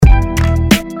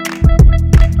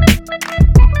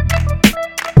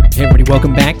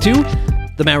Welcome back to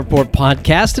the Matt Report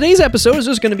Podcast. Today's episode is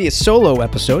just going to be a solo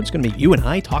episode. It's going to be you and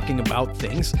I talking about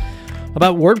things,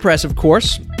 about WordPress, of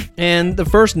course. And the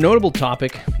first notable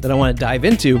topic that I want to dive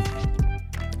into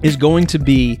is going to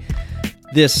be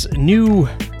this new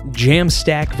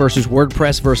Jamstack versus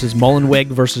WordPress versus Mullenweg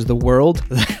versus the world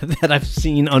that I've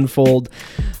seen unfold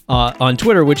on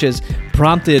Twitter, which has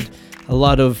prompted a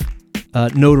lot of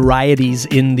notorieties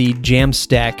in the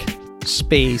Jamstack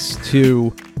space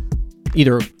to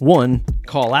either, one,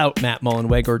 call out Matt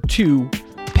Mullenweg, or two,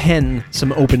 pen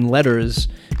some open letters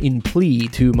in plea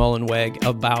to Mullenweg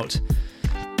about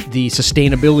the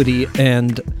sustainability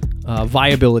and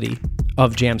viability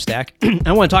of Jamstack.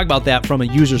 I want to talk about that from a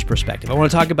user's perspective. I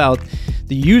want to talk about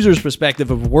the user's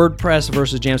perspective of WordPress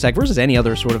versus Jamstack versus any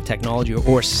other sort of technology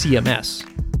or CMS,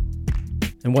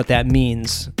 and what that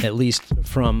means, at least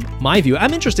from my view.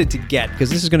 I'm interested to get, because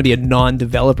this is going to be a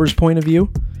non-developer's point of view,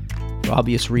 for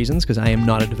obvious reasons, because I am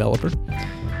not a developer.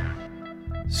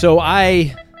 So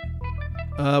I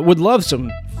would love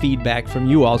some feedback from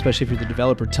you all, especially if you're the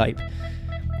developer type,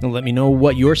 and let me know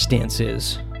what your stance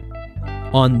is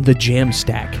on the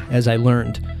Jamstack, as I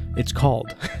learned it's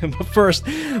called. But first,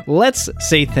 let's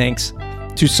say thanks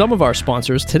to some of our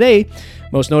sponsors today,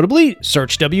 most notably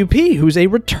SearchWP, who's a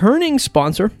returning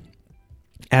sponsor.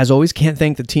 As always, can't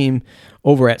thank the team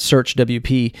over at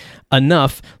SearchWP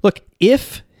enough. Look,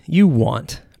 if you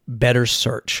want better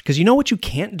search, because you know what you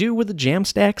can't do with the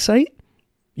Jamstack site?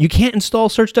 You can't install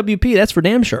SearchWP, that's for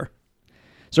damn sure.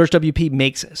 SearchWP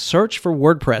makes search for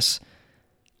WordPress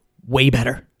way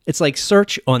better. It's like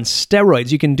search on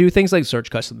steroids. You can do things like search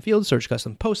custom fields, search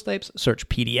custom post types, search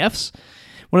PDFs.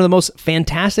 One of the most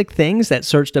fantastic things that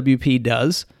SearchWP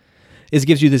does is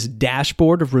gives you this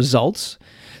dashboard of results.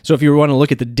 So if you want to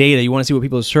look at the data, you want to see what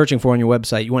people are searching for on your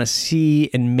website, you want to see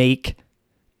and make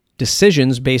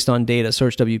decisions based on data,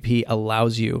 SearchWP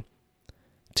allows you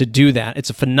to do that. It's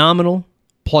a phenomenal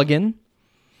plugin.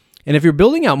 And if you're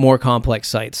building out more complex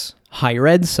sites, higher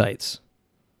ed sites,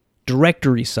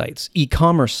 directory sites,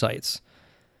 e-commerce sites,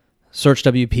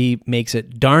 SearchWP makes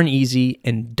it darn easy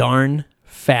and darn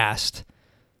fast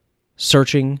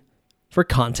searching for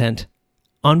content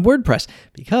on WordPress.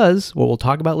 Because what we'll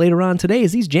talk about later on today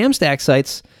is these Jamstack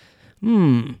sites,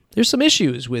 there's some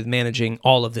issues with managing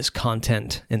all of this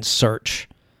content and search,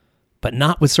 but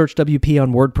not with SearchWP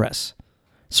on WordPress.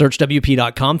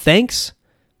 SearchWP.com, thanks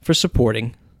for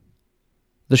supporting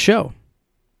the show.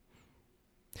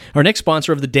 Our next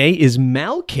sponsor of the day is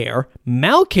Malcare,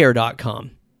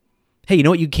 Malcare.com. Hey, you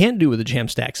know what you can't do with a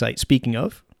Jamstack site, speaking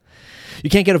of? You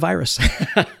can't get a virus,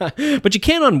 but you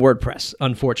can on WordPress,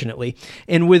 unfortunately.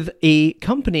 And with a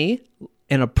company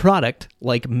and a product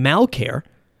like Malcare,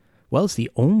 well, it's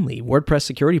the only WordPress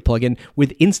security plugin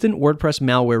with instant WordPress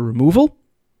malware removal.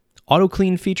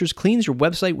 Auto-clean features cleans your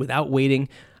website without waiting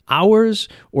hours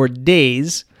or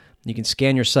days. You can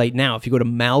scan your site now if you go to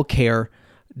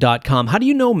Malcare.com. How do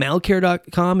you know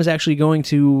Malcare.com is actually going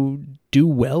to do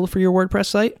well for your WordPress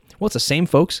site? Well, it's the same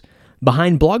folks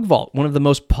behind Blog Vault, one of the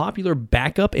most popular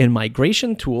backup and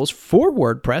migration tools for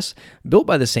WordPress, built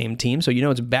by the same team. So you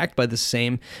know it's backed by the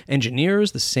same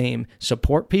engineers, the same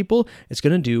support people. It's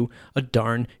going to do a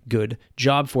darn good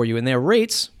job for you. And their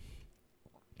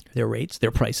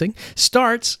pricing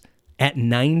starts at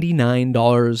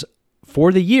 $99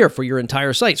 for the year for your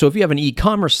entire site. So if you have an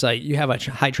e-commerce site, you have a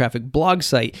high traffic blog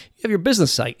site, you have your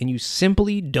business site, and you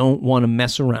simply don't want to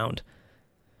mess around,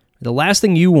 the last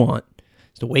thing you want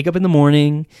is to wake up in the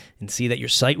morning and see that your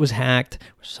site was hacked,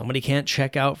 or somebody can't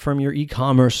check out from your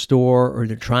e-commerce store, or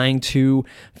they're trying to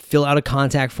fill out a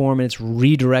contact form and it's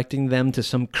redirecting them to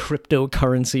some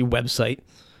cryptocurrency website,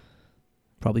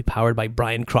 probably powered by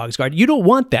Brian Krogsgard. You don't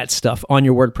want that stuff on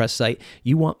your WordPress site.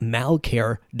 You want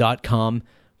Malcare.com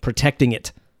protecting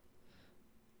it.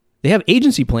 They have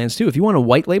agency plans too. If you want to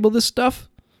white label this stuff,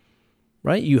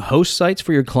 right? You host sites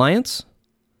for your clients.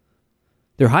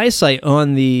 Their highest site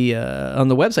on the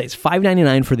website is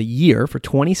 $5.99 for the year for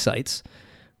 20 sites.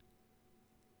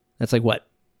 That's like what?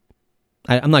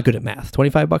 I'm not good at math.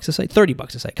 $25 a site?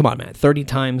 $30 a site. Come on, man. 30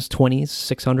 times 20 is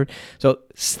 $600. So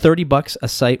 $30 a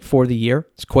site for the year.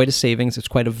 It's quite a savings. It's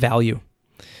quite a value.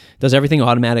 Does everything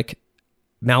automatic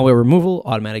malware removal,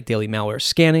 automatic daily malware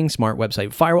scanning, smart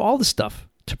website firewall, all the stuff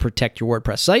to protect your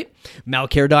WordPress site.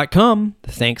 Malcare.com.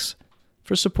 Thanks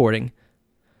for supporting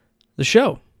the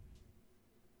show.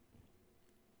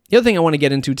 The other thing I want to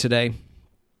get into today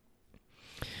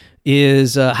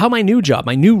is how my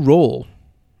new role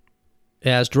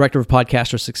as Director of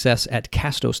Podcaster Success at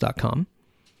Castos.com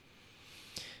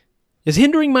is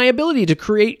hindering my ability to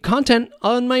create content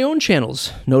on my own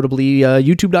channels, notably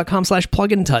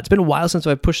youtube.com/plugintuts. It's been a while since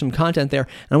I've pushed some content there,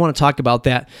 and I want to talk about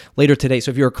that later today.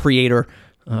 So if you're a creator,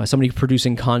 somebody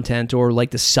producing content, or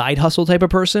like the side hustle type of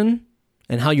person,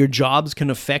 and how your jobs can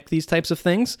affect these types of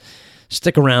things,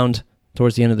 stick around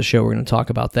towards the end of the show. We're going to talk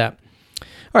about that.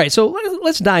 All right, so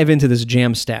let's dive into this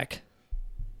Jamstack.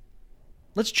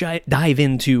 Let's dive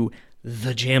into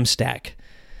the Jamstack.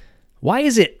 Why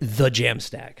is it the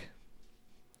Jamstack?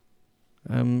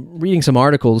 I'm reading some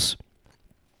articles.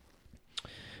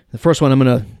 The first one I'm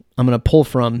gonna pull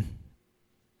from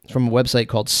a website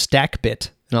called Stackbit,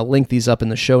 and I'll link these up in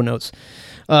the show notes.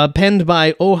 Penned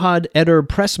by Ohad Eder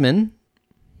Pressman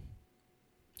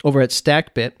over at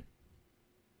Stackbit.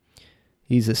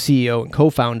 He's the CEO and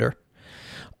co-founder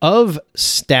of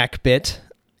Stackbit.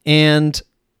 And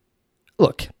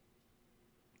look,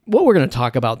 what we're going to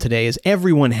talk about today is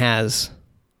everyone has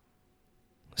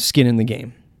skin in the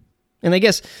game. And I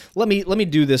guess let me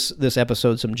do this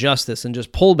episode some justice and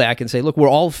just pull back and say, look, we're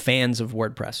all fans of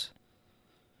WordPress.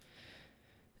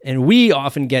 And we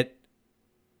often get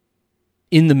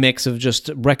in the mix of just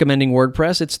recommending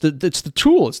WordPress. It's the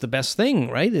tool. It's the best thing,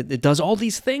 right? It does all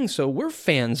these things. So we're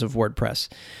fans of WordPress.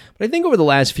 But I think over the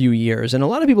last few years, and a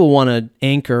lot of people want to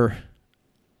anchor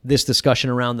this discussion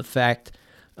around the fact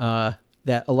that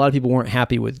a lot of people weren't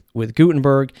happy with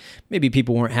Gutenberg. Maybe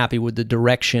people weren't happy with the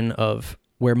direction of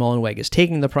where Mullenweg is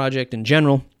taking the project in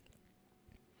general.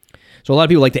 So a lot of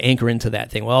people like to anchor into that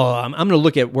thing. Well, I'm going to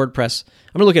look at WordPress.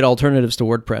 I'm going to look at alternatives to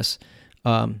WordPress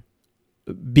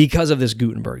because of this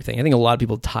Gutenberg thing. I think a lot of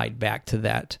people tied back to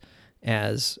that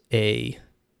as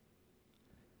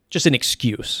just an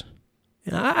excuse.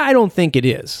 And I don't think it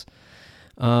is.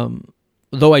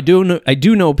 Though I do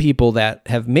know people that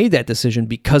have made that decision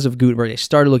because of Gutenberg. They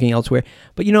started looking elsewhere.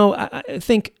 But, I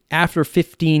think after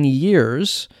 15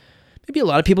 years, maybe a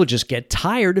lot of people just get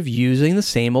tired of using the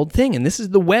same old thing. And this is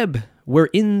the web. We're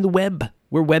in the web.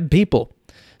 We're web people.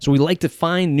 So we like to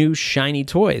find new shiny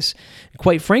toys. And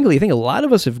quite frankly, I think a lot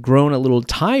of us have grown a little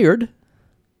tired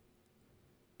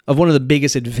of one of the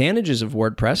biggest advantages of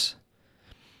WordPress.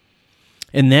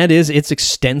 And that is its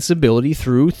extensibility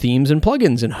through themes and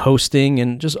plugins and hosting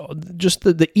and just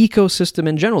the ecosystem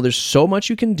in general. There's so much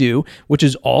you can do, which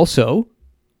is also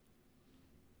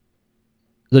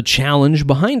the challenge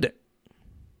behind it.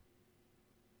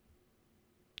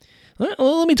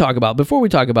 Let me talk about, before we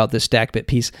talk about this Stackbit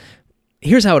piece,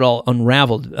 here's how it all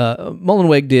unraveled.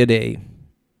 Mullenweg did a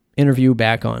interview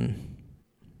back on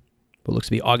what looks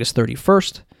to be August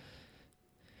 31st.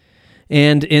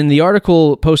 And in the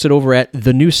article posted over at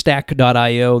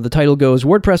thenewstack.io, the title goes,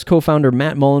 WordPress co-founder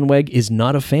Matt Mullenweg is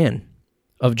not a fan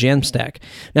of Jamstack.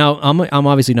 Now, I'm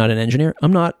obviously not an engineer.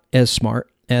 I'm not as smart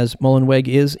as Mullenweg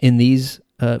is in these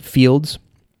fields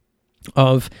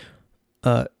of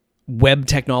web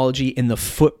technology, in the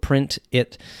footprint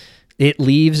it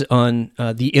leaves on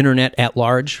the internet at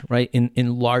large, right?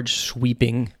 In large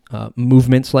sweeping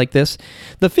movements like this.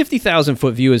 The 50,000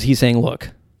 foot view is he's saying,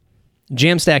 look,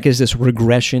 Jamstack is this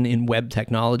regression in web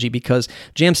technology because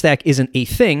Jamstack isn't a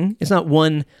thing. It's not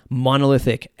one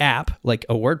monolithic app like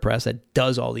a WordPress that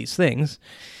does all these things.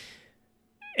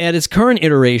 At its current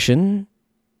iteration,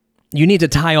 you need to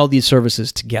tie all these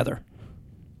services together.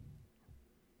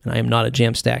 And I am not a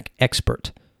Jamstack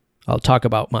expert. I'll talk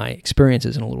about my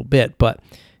experiences in a little bit, but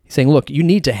he's saying, look, you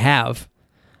need to have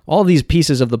all these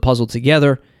pieces of the puzzle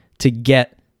together to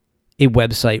get a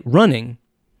website running.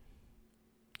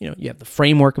 You have the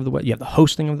framework of the web, you have the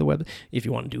hosting of the web. If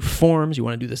you want to do forms, you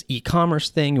want to do this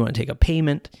e-commerce thing, you want to take a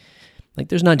payment. Like,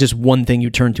 there's not just one thing you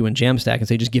turn to in Jamstack and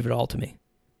say, just give it all to me.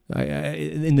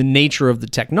 In the nature of the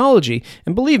technology,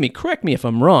 and believe me, correct me if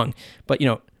I'm wrong, but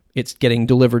it's getting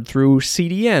delivered through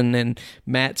CDN, and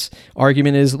Matt's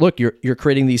argument is, look, you're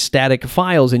creating these static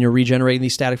files and you're regenerating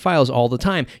these static files all the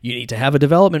time. You need to have a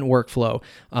development workflow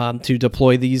to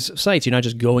deploy these sites. You're not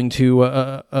just going to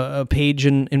a page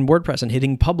in WordPress and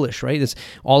hitting publish, right? It's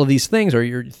all of these things, or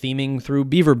you're theming through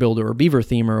Beaver Builder or Beaver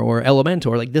Themer or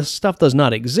Elementor. Like, this stuff does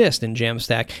not exist in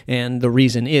Jamstack, and the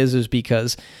reason is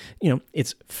because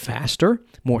it's faster,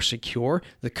 more secure.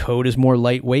 The code is more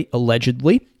lightweight,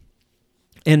 allegedly.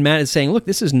 And Matt is saying, look,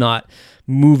 this is not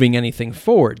moving anything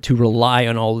forward to rely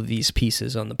on all of these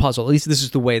pieces on the puzzle. At least this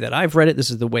is the way that I've read it. This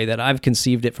is the way that I've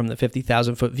conceived it from the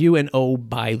 50,000 foot view. And oh,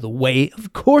 by the way,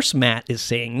 of course Matt is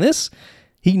saying this.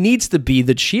 He needs to be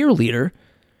the cheerleader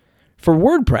for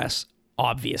WordPress,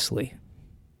 obviously.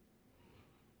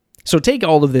 So take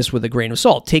all of this with a grain of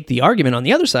salt. Take the argument on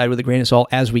the other side with a grain of salt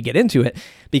as we get into it,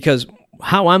 because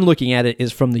how I'm looking at it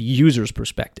is from the user's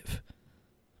perspective.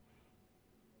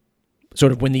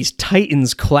 sort of when these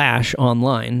titans clash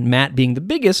online, Matt being the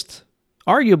biggest,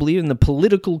 arguably in the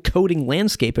political coding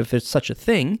landscape, if it's such a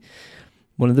thing,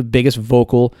 one of the biggest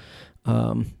vocal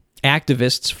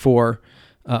activists for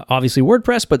obviously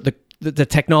WordPress, but the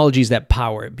technologies that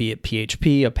power it, be it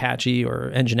PHP, Apache,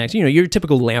 or Nginx, your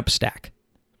typical LAMP stack.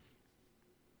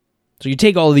 So you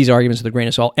take all of these arguments with a grain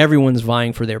of salt. Everyone's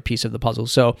vying for their piece of the puzzle.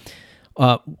 So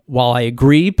while I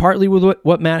agree partly with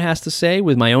what Matt has to say,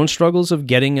 with my own struggles of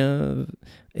getting a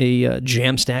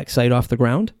Jamstack site off the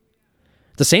ground,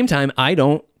 at the same time, I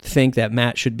don't think that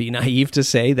Matt should be naive to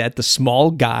say that the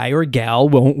small guy or gal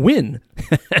won't win.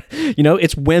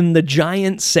 It's when the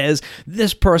giant says,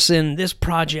 this person, this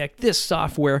project, this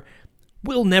software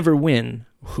will never win.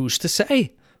 Who's to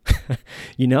say?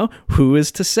 Who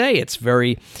is to say? It's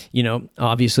very,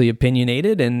 obviously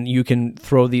opinionated, and you can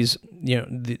throw these,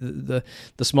 the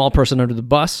small person under the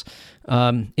bus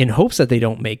in hopes that they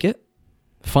don't make it.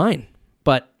 Fine.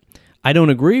 But I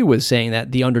don't agree with saying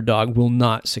that the underdog will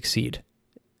not succeed.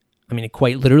 I mean,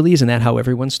 quite literally, isn't that how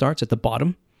everyone starts, at the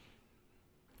bottom?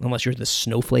 Unless you're the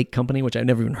Snowflake company, which I've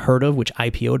never even heard of, which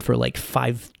IPO'd for like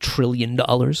 $5 trillion.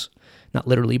 Not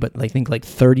literally, but I think like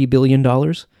 $30 billion.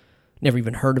 Never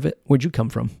even heard of it. Where'd you come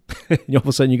from? All of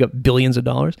a sudden you got billions of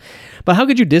dollars. But how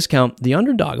could you discount the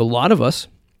underdog? A lot of us,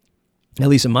 at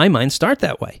least in my mind, start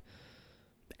that way.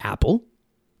 Apple,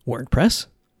 WordPress,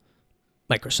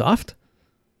 Microsoft,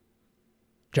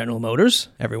 General Motors,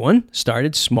 everyone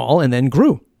started small and then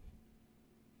grew.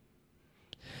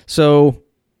 So,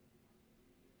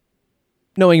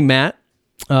 knowing Matt,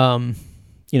 obviously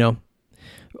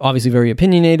very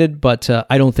opinionated, but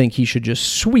I don't think he should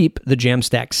just sweep the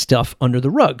Jamstack stuff under the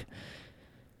rug,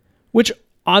 which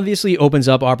obviously opens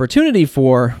up opportunity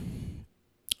for,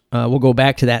 we'll go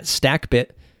back to that StackBit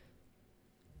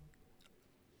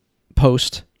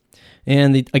post.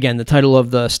 And the title of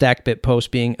the StackBit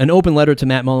post being an open letter to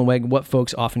Matt Mullenweg, what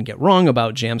folks often get wrong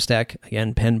about Jamstack,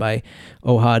 again, penned by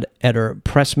Ohad Eder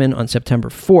Pressman on September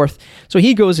 4th. So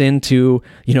he goes into,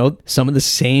 some of the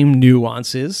same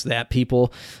nuances that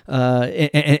people,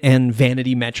 and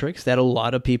vanity metrics that a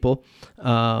lot of people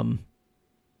will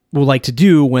like to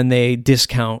do when they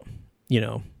discount,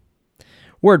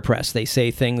 WordPress. They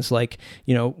say things like,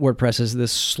 WordPress is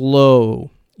this slow,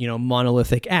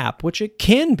 monolithic app, which it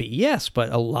can be, yes,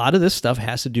 but a lot of this stuff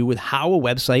has to do with how a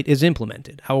website is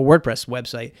implemented, how a WordPress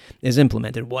website is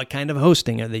implemented, what kind of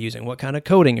hosting are they using, what kind of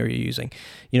coding are you using,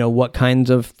 what kinds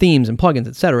of themes and plugins,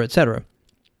 et cetera, et cetera.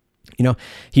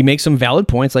 He makes some valid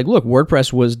points like, look,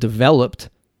 WordPress was developed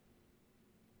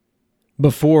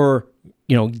before,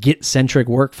 Git-centric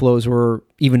workflows were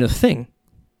even a thing.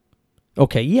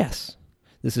 Okay, yes,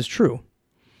 this is true.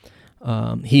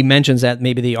 He mentions that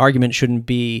maybe the argument shouldn't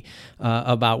be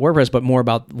about WordPress, but more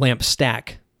about LAMP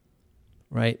stack,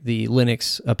 right? The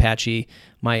Linux, Apache,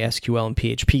 MySQL, and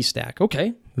PHP stack.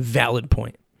 Okay, valid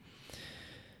point.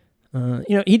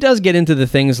 He does get into the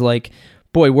things like,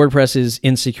 boy, WordPress is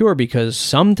insecure because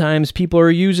sometimes people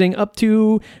are using up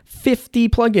to 50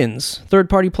 plugins,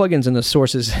 third-party plugins, and the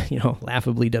source is,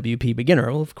 laughably WP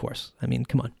Beginner. Well, of course. I mean,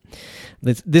 come on.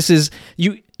 This is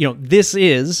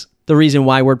the reason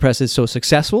why WordPress is so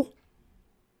successful,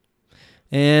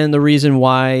 and the reason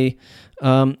why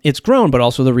it's grown, but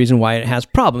also the reason why it has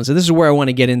problems. And this is where I want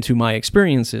to get into my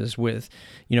experiences with,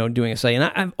 doing a site. And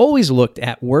I've always looked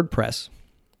at WordPress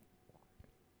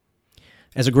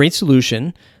as a great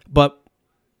solution, but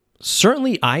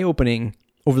certainly eye-opening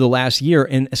over the last year,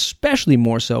 and especially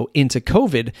more so into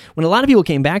COVID, when a lot of people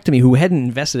came back to me who hadn't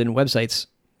invested in websites,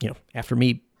 after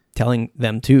me telling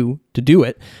them to do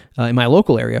it in my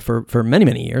local area for many,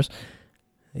 many years.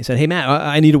 They said, hey, Matt,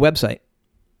 I need a website.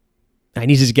 I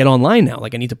need to just get online now.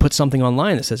 Like, I need to put something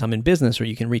online that says I'm in business, or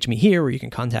you can reach me here, or you can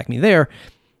contact me there.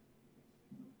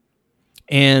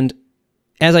 And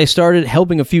as I started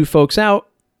helping a few folks out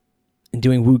and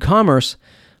doing WooCommerce,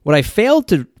 what I failed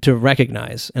to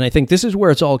recognize, and I think this is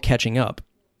where it's all catching up,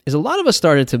 is a lot of us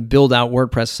started to build out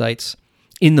WordPress sites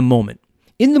in the moment.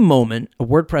 In the moment, a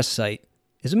WordPress site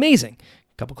is amazing.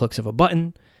 A couple clicks of a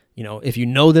button. If you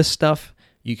know this stuff,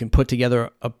 you can put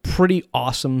together a pretty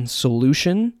awesome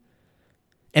solution,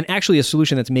 and actually a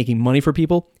solution that's making money for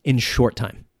people in short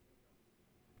time.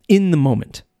 In the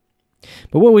moment.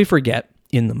 But what we forget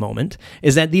in the moment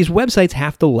is that these websites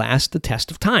have to last the test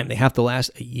of time. They have to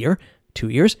last a year, 2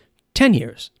 years, 10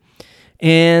 years.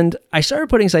 And I started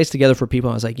putting sites together for people.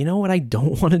 I was like, you know what I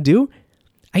don't want to do?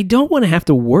 I don't want to have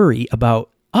to worry about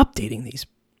updating these.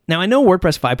 Now, I know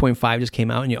WordPress 5.5 just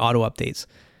came out and you auto updates,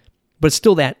 but it's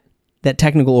still that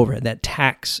technical overhead, that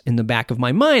tax in the back of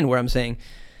my mind where I'm saying,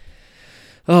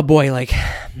 oh boy, like I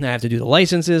have to do the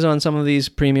licenses on some of these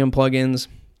premium plugins.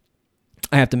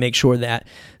 I have to make sure that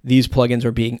these plugins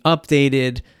are being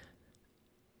updated.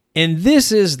 And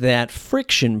this is that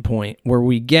friction point where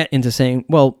we get into saying,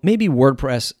 well, maybe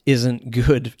WordPress isn't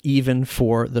good even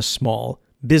for the small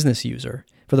business user,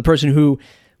 for the person who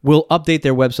will update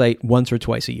their website once or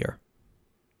twice a year.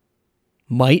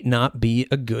 Might not be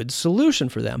a good solution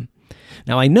for them.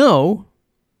 Now, I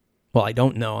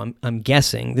don't know, I'm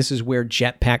guessing this is where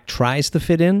Jetpack tries to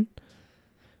fit in,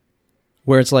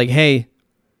 where it's like, hey,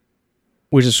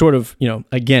 which is sort of,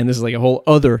 again, this is like a whole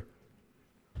other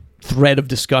thread of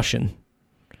discussion,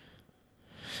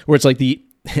 where it's like the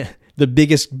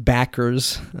biggest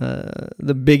backers,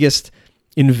 the biggest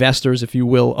investors, if you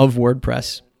will, of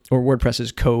WordPress or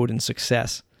WordPress's code and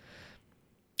success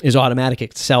is Automattic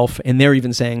itself. And they're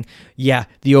even saying, yeah,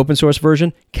 the open source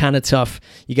version, kind of tough.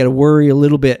 You got to worry a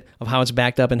little bit of how it's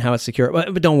backed up and how it's secure.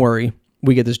 But don't worry.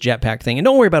 We get this Jetpack thing. And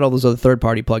don't worry about all those other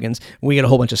third-party plugins. We get a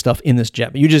whole bunch of stuff in this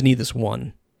Jetpack. You just need this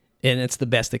one. And it's the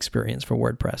best experience for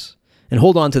WordPress. And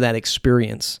hold on to that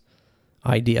experience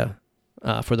idea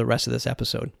for the rest of this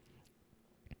episode.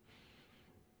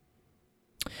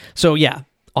 So yeah,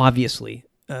 obviously,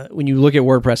 when you look at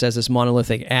WordPress as this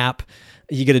monolithic app,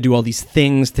 you got to do all these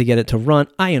things to get it to run.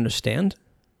 I understand.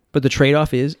 But the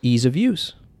trade-off is ease of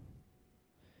use.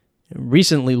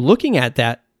 Recently, looking at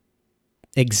that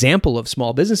example of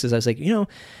small businesses, I was like,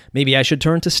 maybe I should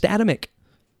turn to Statamic.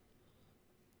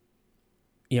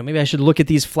 Maybe I should look at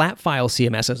these flat file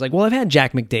CMS. I was like, well, I've had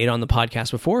Jack McDade on the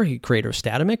podcast before. He creator of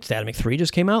Statamic. Statamic 3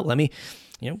 just came out. Let me,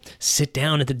 sit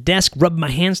down at the desk, rub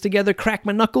my hands together, crack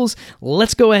my knuckles.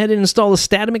 Let's go ahead and install the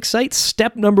Statamic site.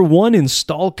 Step number 1,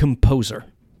 install Composer.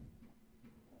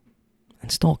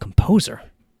 Install Composer.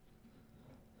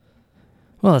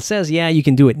 Well, it says, yeah, you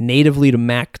can do it natively to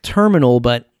Mac Terminal,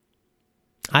 but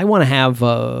I want to have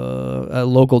a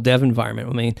local dev environment.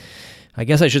 I mean, I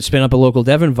guess I should spin up a local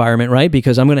dev environment, right?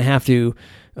 Because I'm going to have to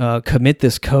commit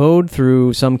this code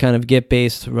through some kind of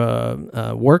Git-based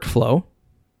workflow.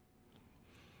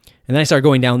 And then I started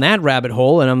going down that rabbit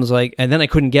hole, and I was like, and then I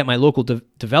couldn't get my local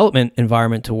development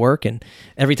environment to work. And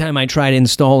every time I tried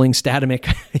installing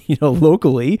Statamic,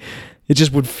 locally, it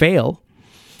just would fail.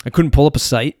 I couldn't pull up a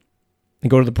site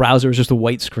and go to the browser. It was just a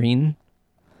white screen.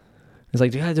 It's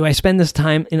like, do I spend this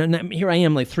time? And here I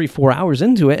am, like 3-4 hours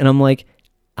into it, and I'm like,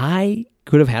 I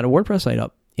could have had a WordPress site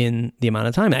up in the amount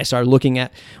of time. And I started looking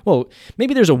at, well,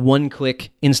 maybe there's a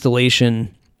one-click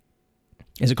installation.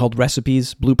 Is it called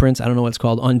Recipes, Blueprints? I don't know what it's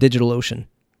called, on DigitalOcean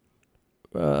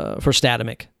for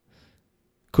Statamic.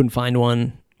 Couldn't find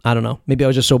one. I don't know. Maybe I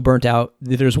was just so burnt out.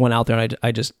 There's one out there, and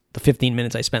I just, the 15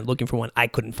 minutes I spent looking for one, I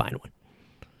couldn't find one.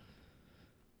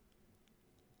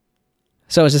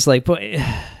 So I was just like, boy,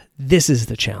 this is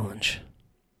the challenge.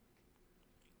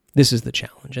 This is the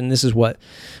challenge, and this is what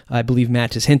I believe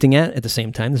Matt is hinting at the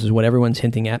same time. This is what everyone's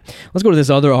hinting at. Let's go to this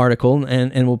other article,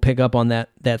 and we'll pick up on that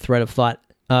thread of thought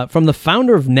from the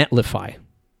founder of Netlify.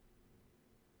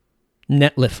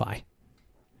 Netlify.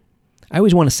 I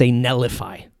always want to say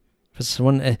Netlify. It's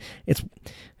one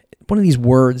of these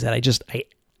words that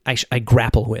I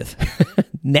grapple with.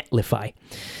 Netlify.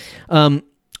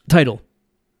 Title: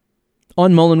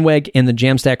 On Mullenweg and the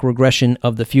Jamstack Regression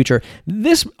of the Future.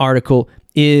 This article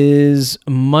is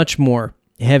much more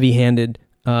heavy-handed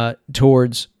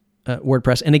towards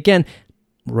WordPress. And again,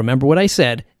 remember what I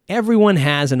said. Everyone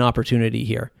has an opportunity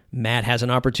here. Matt has an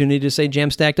opportunity to say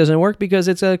Jamstack doesn't work because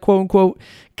it's a quote-unquote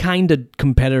kind of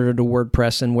competitor to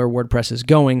WordPress and where WordPress is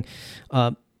going.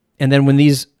 And then when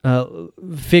these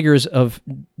figures of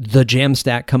the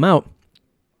Jamstack come out,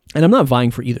 and I'm not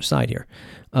vying for either side here,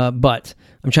 but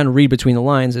I'm trying to read between the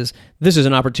lines, is this is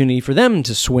an opportunity for them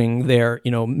to swing their,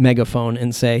 megaphone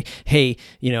and say, hey,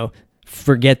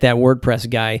 forget that WordPress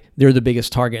guy. They're the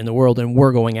biggest target in the world and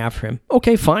we're going after him.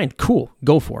 Okay, fine, cool,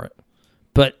 go for it.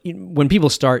 But when people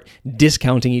start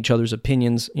discounting each other's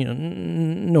opinions,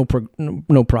 no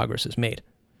progress is made.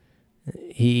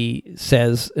 He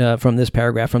says from this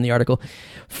paragraph from the article,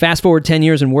 fast forward 10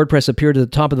 years and WordPress appeared at the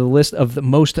top of the list of the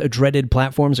most dreaded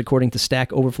platforms according to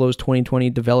Stack Overflow's 2020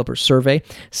 developer survey.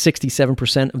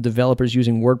 67% of developers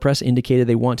using WordPress indicated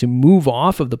they want to move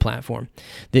off of the platform.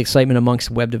 The excitement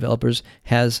amongst web developers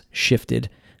has shifted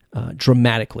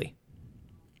dramatically.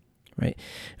 Right?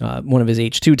 One of his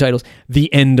H2 titles,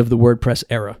 The End of the WordPress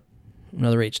Era.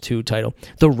 Another H2 title,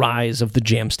 The Rise of the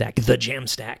Jamstack. The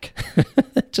Jamstack.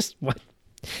 Just what?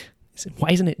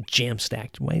 Why isn't it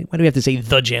Jamstacked? Why do we have to say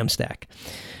the Jamstack?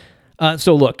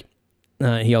 So look,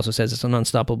 he also says it's an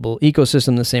unstoppable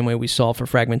ecosystem the same way we solve for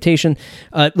fragmentation.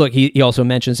 Look, he also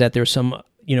mentions that there's some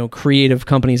creative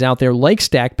companies out there like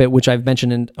StackBit, which I've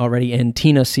mentioned already, and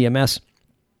Tina CMS,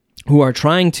 who are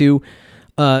trying to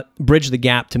bridge the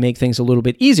gap to make things a little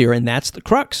bit easier, and that's the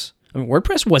crux. I mean,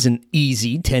 WordPress wasn't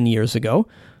easy 10 years ago.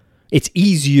 It's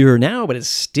easier now, but it's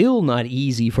still not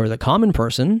easy for the common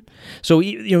person. So,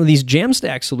 these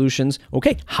Jamstack solutions,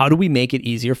 okay, how do we make it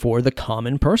easier for the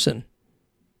common person?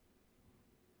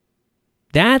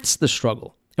 That's the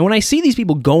struggle. And when I see these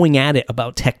people going at it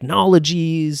about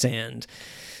technologies and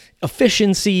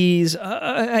efficiencies,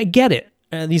 I get it.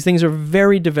 These things are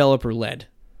very developer-led.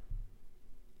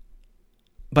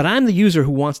 But I'm the user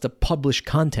who wants to publish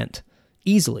content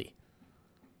easily.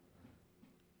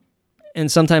 And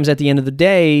sometimes at the end of the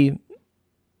day,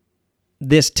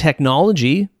 this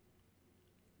technology,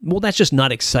 well, that's just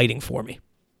not exciting for me.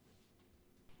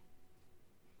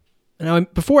 Now,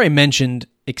 before I mentioned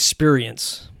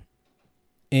experience,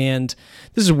 and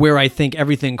this is where I think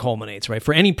everything culminates, right?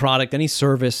 For any product, any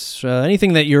service,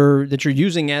 anything that you're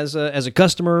using as a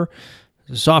customer,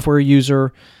 as a software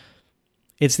user,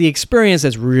 it's the experience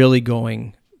that's really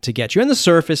going to get you. And the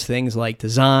surface things like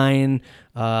design,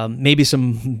 maybe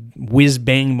some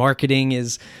whiz-bang marketing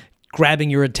is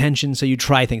grabbing your attention, so you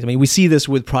try things. I mean, we see this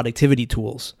with productivity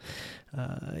tools.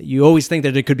 You always think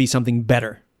that it could be something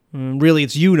better. Really,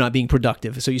 it's you not being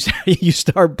productive. So you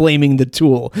start blaming the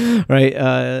tool,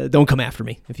 right? Don't come after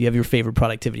me if you have your favorite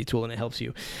productivity tool and it helps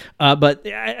you. But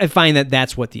I find that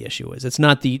that's what the issue is. It's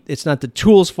not the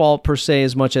tool's fault per se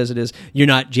as much as it is you're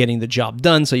not getting the job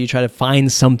done. So you try to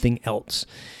find something else.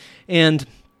 And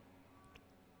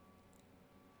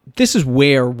this is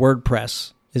where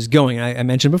WordPress is going. I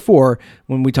mentioned before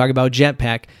when we talk about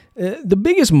Jetpack, the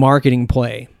biggest marketing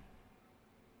play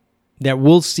that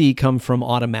we'll see come from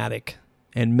Automattic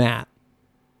and Matt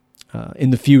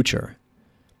in the future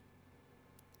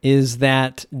is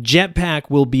that Jetpack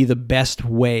will be the best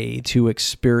way to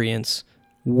experience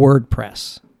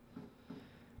WordPress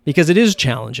because it is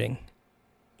challenging.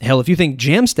 Hell, if you think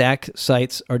Jamstack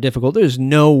sites are difficult, there's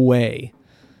no way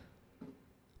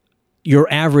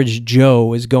your average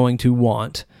Joe is going to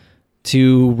want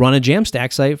to run a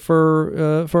Jamstack site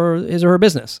for his or her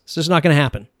business. It's just not going to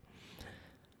happen.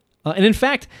 And in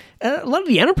fact, a lot of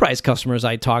the enterprise customers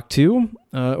I talked to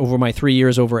over my 3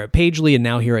 years over at Pagely and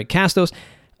now here at Castos,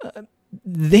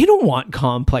 they don't want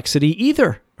complexity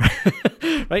either,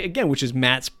 right? Again, which is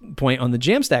Matt's point on the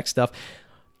Jamstack stuff.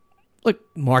 Look,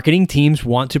 marketing teams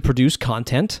want to produce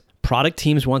content. Product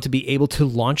teams want to be able to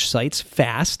launch sites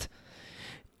fast.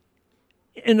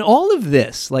 And all of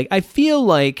this, like, I feel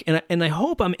like, and I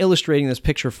hope I'm illustrating this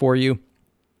picture for you,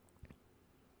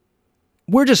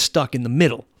 we're just stuck in the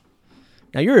middle.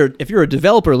 Now, if you're a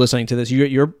developer listening to this,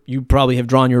 you probably have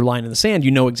drawn your line in the sand.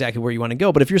 You know exactly where you want to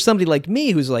go. But if you're somebody like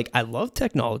me who's like, I love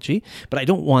technology, but I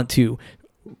don't want to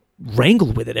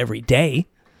wrangle with it every day,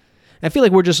 I feel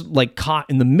like we're just like caught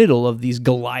in the middle of these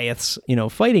Goliaths,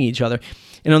 fighting each other.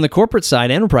 And on the corporate side,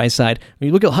 enterprise side, when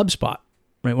you look at HubSpot,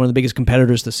 right, one of the biggest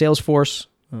competitors to Salesforce,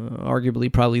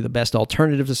 arguably probably the best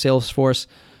alternative to Salesforce,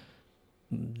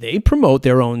 they promote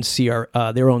their own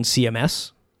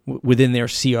CMS within their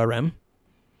CRM.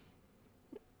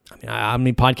 I mean, how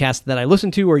many podcasts that I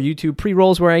listen to or YouTube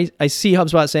pre-rolls where I see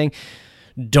HubSpot saying,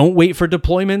 don't wait for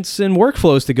deployments and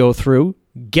workflows to go through.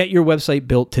 Get your website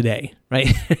built today,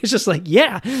 right? It's just like,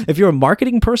 yeah, if you're a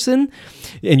marketing person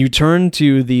and you turn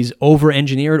to these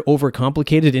over-engineered,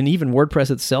 over-complicated, and even WordPress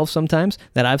itself sometimes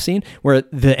that I've seen, where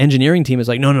the engineering team is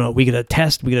like, no, we got to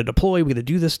test, we got to deploy, we got to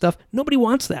do this stuff. Nobody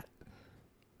wants that.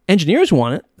 Engineers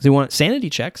want it. They want sanity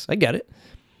checks. I get it.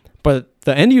 But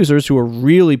the end users who are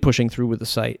really pushing through with the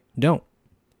site don't.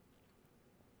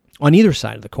 On either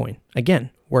side of the coin, again,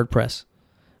 WordPress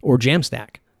or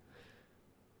Jamstack.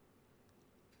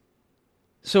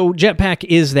 So Jetpack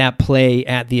is that play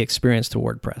at the experience to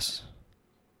WordPress.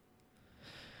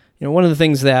 One of the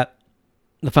things that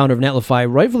the founder of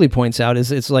Netlify rightfully points out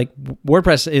is it's like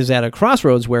WordPress is at a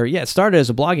crossroads where, it started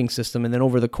as a blogging system, and then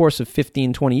over the course of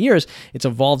 15, 20 years, it's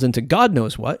evolved into God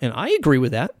knows what, and I agree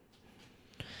with that.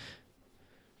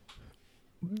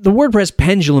 The WordPress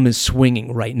pendulum is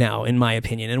swinging right now, in my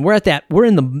opinion, and we're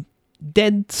in the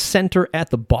dead center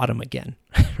at the bottom again,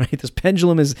 right? This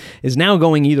pendulum is now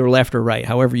going either left or right,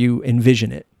 however you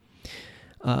envision it.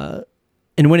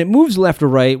 And when it moves left or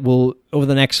right, will over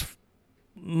the next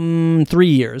 3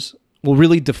 years, will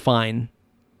really define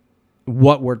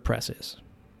what WordPress is.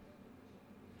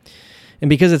 And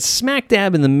because it's smack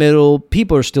dab in the middle,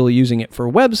 people are still using it for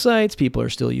websites, people are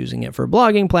still using it for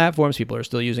blogging platforms, people are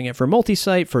still using it for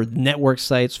multi-site, for network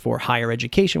sites, for higher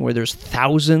education, where there's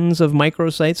thousands of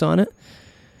microsites on it.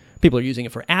 People are using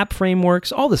it for app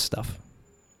frameworks, all this stuff.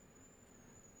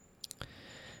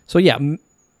 So yeah,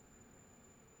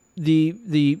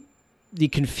 the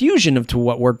confusion of to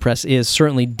what WordPress is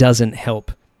certainly doesn't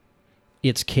help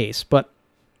its case. But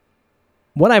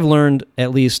what I've learned,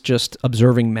 at least just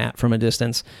observing Matt from a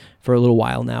distance for a little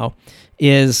while now,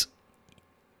 is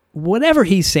whatever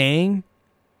he's saying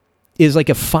is like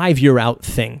a 5-year out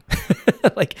thing.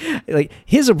 like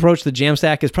his approach to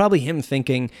Jamstack is probably him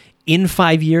thinking, in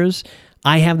 5 years,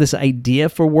 I have this idea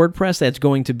for WordPress that's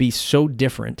going to be so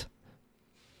different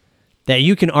that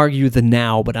you can argue the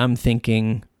now, but I'm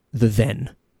thinking the then.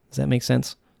 Does that make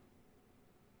sense?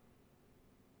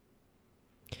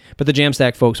 But the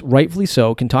Jamstack folks, rightfully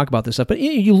so, can talk about this stuff. But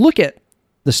you look at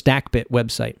the StackBit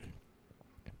website,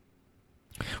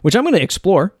 which I'm going to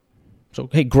explore. So,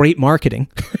 hey, great marketing,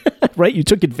 right? You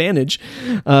took advantage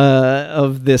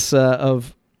of this,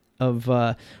 of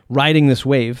riding this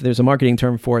wave. There's a marketing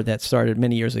term for it that started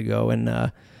many years ago,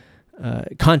 and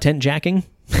content jacking.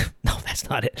 No, that's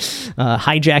not it.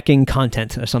 Hijacking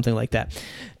content or something like that.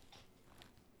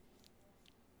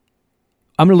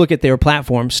 I'm going to look at their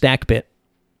platform, StackBit.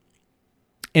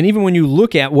 And even when you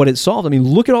look at what it solved, I mean,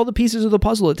 look at all the pieces of the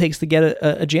puzzle it takes to get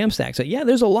a Jamstack. So, yeah,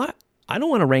 there's a lot. I don't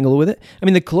want to wrangle with it. I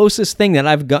mean, the closest thing that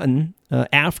I've gotten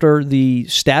after the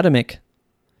Statamic,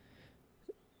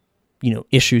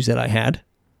 issues that I had,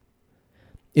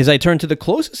 is I turned to the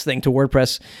closest thing to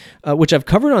WordPress, which I've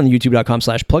covered on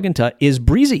youtube.com/plugintut, is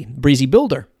Breezy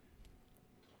Builder.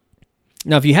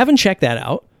 Now, if you haven't checked that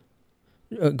out,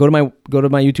 go to my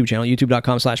YouTube channel,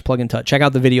 youtube.com/plugintut. Check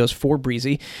out the videos for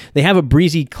Breezy. They have a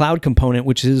Breezy cloud component,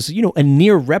 which is, a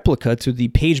near replica to the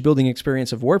page building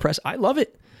experience of WordPress. I love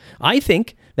it. I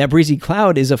think that Breezy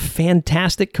Cloud is a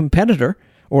fantastic competitor,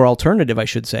 or alternative, I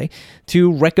should say, to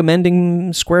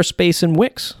recommending Squarespace and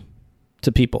Wix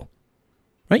to people.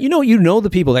 Right? You know the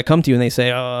people that come to you and they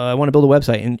say, I want to build a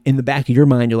website. And in the back of your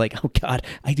mind, you're like, oh God,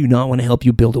 I do not want to help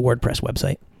you build a WordPress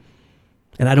website.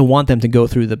 And I don't want them to go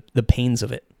through the pains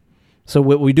of it. So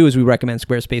what we do is we recommend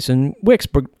Squarespace and Wix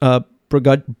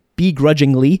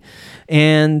begrudgingly,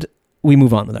 and we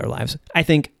move on with our lives. I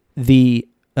think the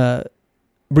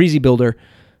Breezy Builder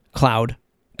cloud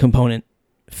component,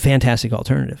 fantastic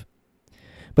alternative.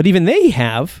 But even they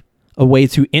have a way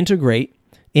to integrate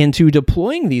into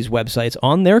deploying these websites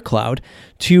on their cloud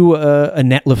to a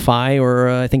Netlify, or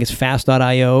I think it's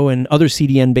Fast.io and other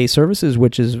CDN-based services,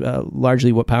 which is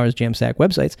largely what powers Jamstack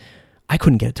websites. I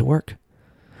couldn't get it to work.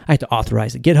 I had to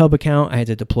authorize the GitHub account. I had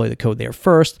to deploy the code there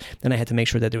first. Then I had to make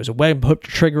sure that there was a webhook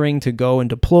triggering to go and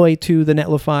deploy to the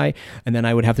Netlify. And then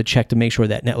I would have to check to make sure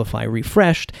that Netlify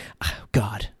refreshed. Oh,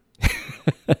 God.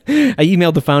 I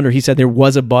emailed the founder. He said there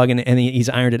was a bug and he's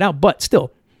ironed it out, but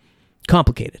still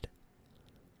complicated.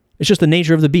 It's just the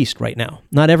nature of the beast right now.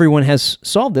 Not everyone has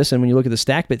solved this. And when you look at the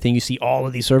StackBit thing, you see all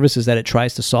of these services that it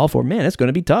tries to solve for. Man, it's going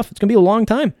to be tough. It's going to be a long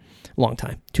time.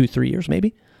 2-3 years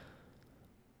maybe.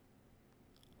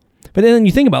 But then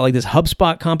you think about like this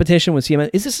HubSpot competition with CMS.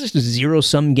 Is this just a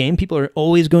zero-sum game? People are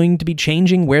always going to be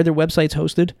changing where their website's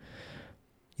hosted.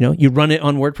 You run it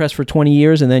on WordPress for 20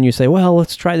 years, and then you say, well,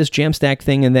 let's try this Jamstack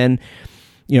thing. And then,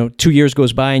 2 years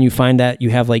goes by, and you find that you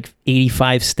have like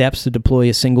 85 steps to deploy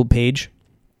a single page.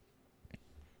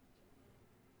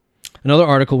 Another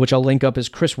article, which I'll link up, is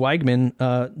Chris Weigman,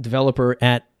 developer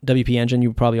at WP Engine.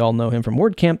 You probably all know him from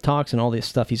WordCamp talks and all this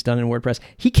stuff he's done in WordPress.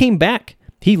 He came back.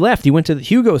 He left. He went to the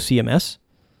Hugo CMS.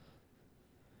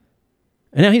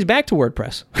 And now he's back to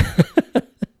WordPress.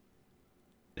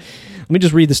 Let me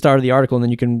just read the start of the article, and then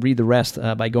you can read the rest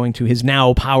by going to his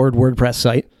now powered WordPress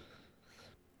site,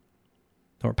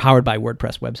 or powered by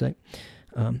WordPress website.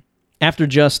 After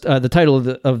just the title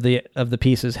of the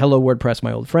piece is "Hello WordPress,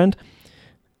 My Old Friend."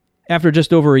 After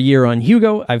just over a year on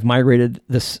Hugo, I've migrated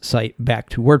this site back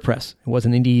to WordPress.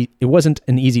 It wasn't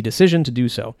an easy decision to do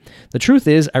so. The truth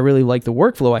is, I really like the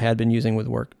workflow I had been using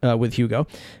with Hugo,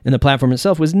 and the platform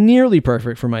itself was nearly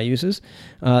perfect for my uses.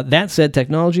 That said,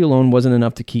 technology alone wasn't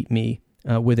enough to keep me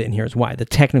with it, and here's why. The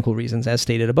technical reasons, as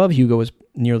stated above, Hugo was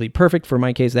nearly perfect for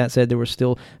my case. That said, there were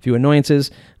still a few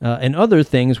annoyances and other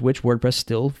things which WordPress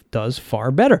still does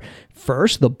far better.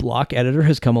 First, the block editor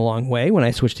has come a long way. When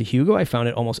I switched to Hugo, I found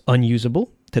it almost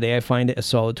unusable. Today, I find it a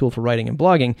solid tool for writing and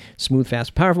blogging. Smooth,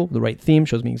 fast, powerful. The right theme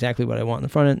shows me exactly what I want in the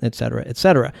front end, etc.,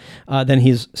 etc. Then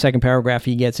his second paragraph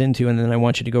he gets into, and then I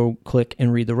want you to go click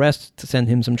and read the rest to send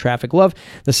him some traffic love.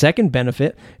 The second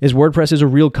benefit is WordPress is a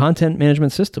real content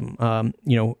management system.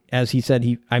 As he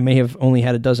said, I may have only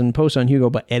had a dozen posts on Hugo,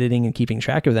 but editing and keeping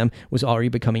track of them was already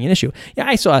becoming an issue. Yeah,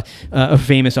 I saw a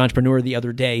famous entrepreneur the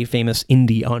other day, famous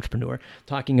indie entrepreneur,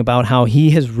 talking about how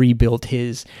he has rebuilt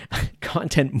his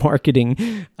content marketing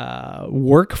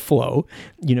workflow,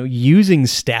 using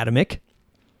Statamic,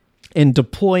 and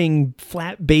deploying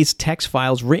flat-based text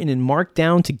files written in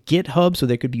Markdown to GitHub so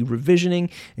there could be revisioning,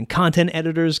 and content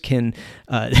editors can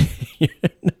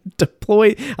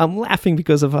deploy. I'm laughing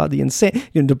because of how the insane,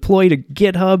 you can deploy to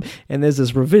GitHub, and there's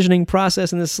this revisioning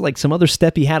process, and there's like some other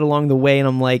step he had along the way, and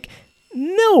I'm like,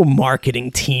 no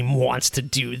marketing team wants to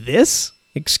do this.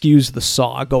 Excuse the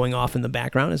saw going off in the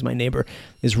background as my neighbor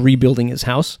is rebuilding his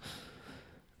house.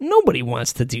 Nobody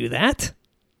wants to do that.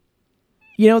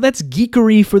 That's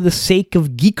geekery for the sake of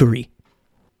geekery.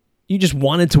 You just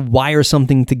wanted to wire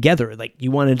something together. Like,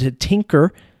 you wanted to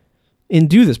tinker and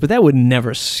do this, but that would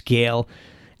never scale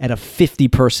at a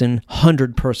 50-person,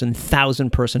 100-person,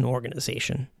 1,000-person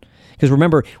organization. Because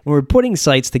remember, when we're putting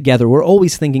sites together, we're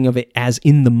always thinking of it as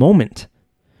in the moment.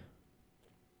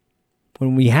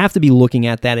 When we have to be looking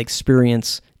at that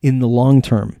experience in the long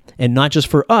term, and not just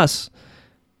for us,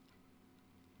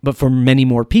 but for many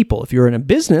more people. If you're in a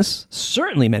business,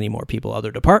 certainly many more people, other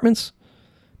departments,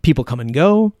 people come and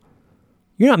go.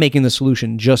 You're not making the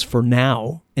solution just for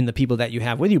now and the people that you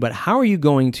have with you, but how are you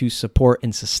going to support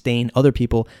and sustain other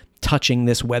people touching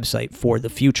this website for the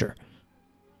future?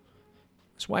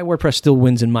 That's why WordPress still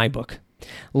wins in my book.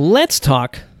 Let's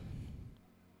talk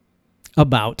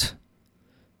about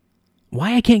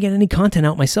why I can't get any content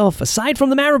out myself aside from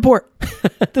the Matt Report.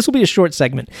 This will be a short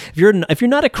segment. If you're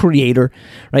not a creator,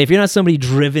 right? If you're not somebody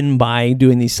driven by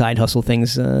doing these side hustle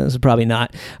things, this is probably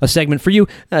not a segment for you.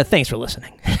 Thanks for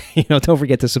listening. Don't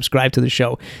forget to subscribe to the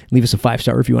show. Leave us a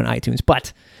 5-star review on iTunes.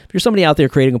 But if you're somebody out there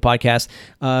creating a podcast,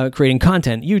 creating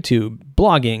content, YouTube,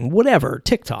 blogging, whatever,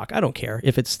 TikTok, I don't care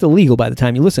if it's still legal by the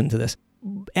time you listen to this.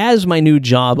 As my new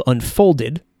job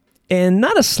unfolded, and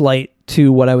not a slight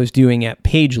to what I was doing at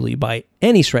Pagely by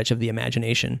any stretch of the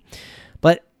imagination,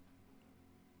 but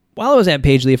while I was at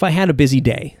Pagely, if I had a busy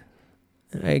day,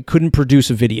 I couldn't produce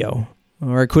a video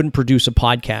or I couldn't produce a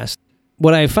podcast,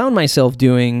 what I found myself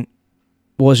doing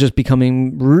was just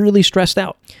becoming really stressed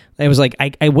out. I was like,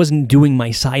 I wasn't doing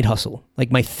my side hustle.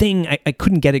 Like my thing, I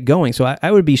couldn't get it going. So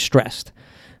I would be stressed.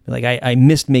 Like I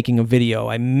missed making a video.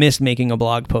 I missed making a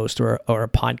blog post or a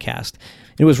podcast.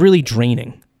 It was really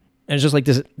draining. And it's just like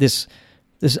this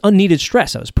unneeded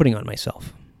stress I was putting on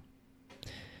myself.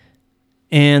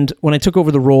 And when I took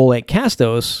over the role at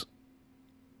Castos,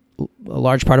 a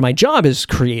large part of my job is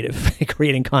creative,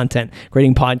 creating content,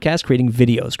 creating podcasts, creating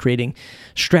videos, creating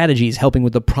strategies, helping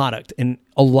with the product. And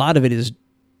a lot of it is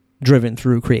driven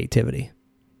through creativity.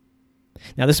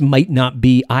 Now, this might not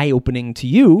be eye-opening to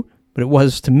you, but it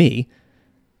was to me,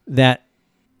 that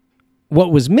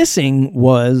what was missing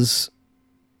was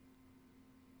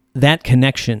that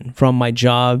connection from my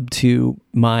job to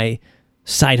my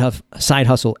side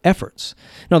hustle efforts.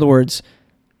 In other words,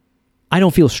 I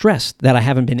don't feel stressed that I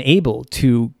haven't been able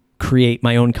to create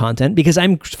my own content because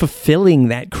I'm fulfilling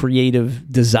that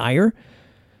creative desire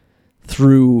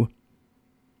through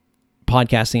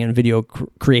podcasting and video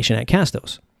creation at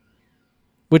Castos.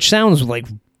 Which sounds like,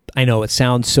 I know it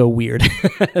sounds so weird.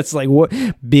 It's like, what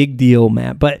big deal,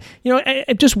 Matt. But,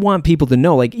 I just want people to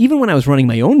know, like, even when I was running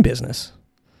my own business,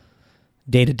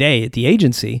 day to day at the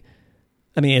agency,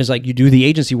 I mean, it's like you do the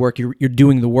agency work, you're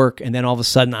doing the work, and then all of a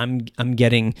sudden I'm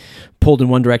getting pulled in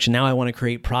one direction. Now I want to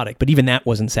create product, but even that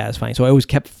wasn't satisfying. So I always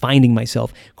kept finding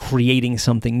myself creating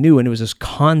something new, and it was this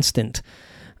constant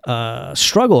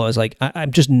struggle. I was like,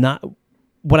 I'm just not,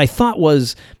 what I thought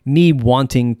was me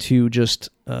wanting to just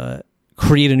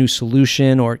create a new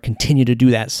solution or continue to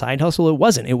do that side hustle. It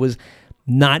wasn't. It was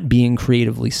not being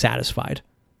creatively satisfied.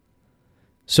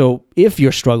 So if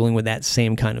you're struggling with that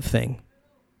same kind of thing,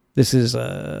 this is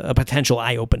a potential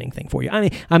eye-opening thing for you. I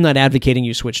mean, I'm not advocating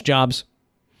you switch jobs.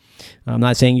 I'm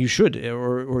not saying you should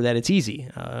or that it's easy.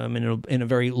 I'm in a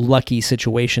very lucky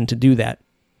situation to do that.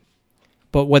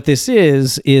 But what this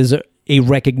is a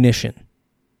recognition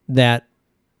that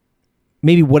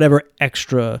maybe whatever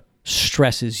extra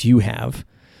stresses you have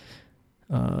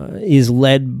is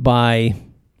led by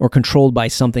or controlled by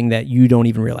something that you don't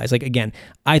even realize. Like, again,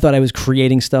 I thought I was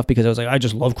creating stuff because I was like, I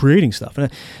just love creating stuff.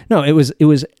 No, it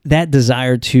was that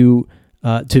desire to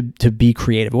be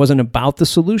creative. It wasn't about the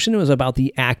solution. It was about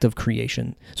the act of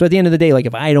creation. So at the end of the day, like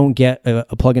if I don't get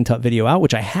a Plug and Tut video out,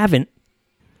 which I haven't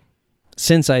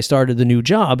since I started the new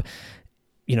job,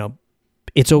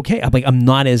 it's okay. I'm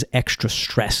not as extra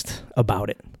stressed about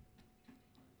it.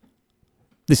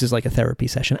 This is like a therapy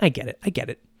session. I get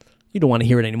it. You don't want to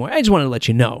hear it anymore. I just wanted to let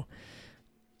you know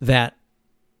that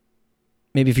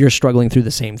maybe if you're struggling through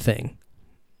the same thing,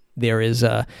 there is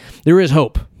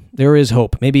hope. There is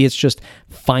hope. Maybe it's just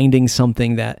finding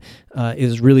something that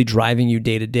is really driving you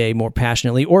day to day more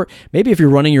passionately. Or maybe if you're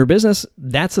running your business,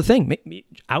 that's the thing. Maybe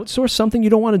outsource something you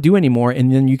don't want to do anymore,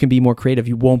 and then you can be more creative.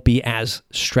 You won't be as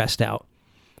stressed out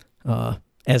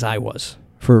as I was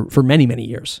for many, many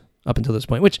years up until this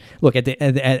point. Which, look,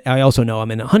 I also know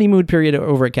I'm in a honeymoon period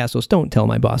over at Castos. Don't tell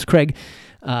my boss, Craig.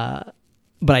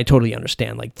 But I totally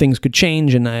understand. Like, things could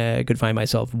change, and I could find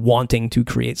myself wanting to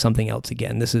create something else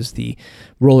again. This is the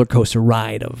roller coaster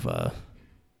ride of, I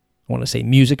want to say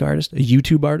music artist, a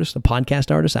YouTube artist, a podcast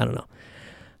artist. I don't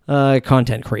know.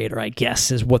 Content creator, I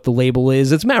guess, is what the label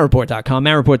is. It's mattreport.com,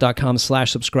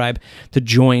 mattreport.com/subscribe to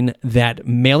join that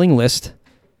mailing list.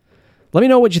 Let me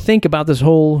know what you think about this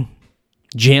whole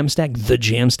the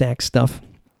Jamstack stuff.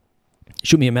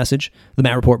 Shoot me a message, the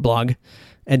Matt Report blog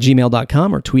at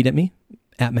gmail.com, or tweet at me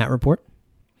at Matt Report.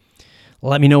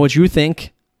 Let me know what you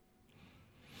think.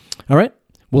 All right.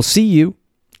 We'll see you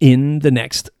in the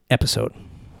next episode.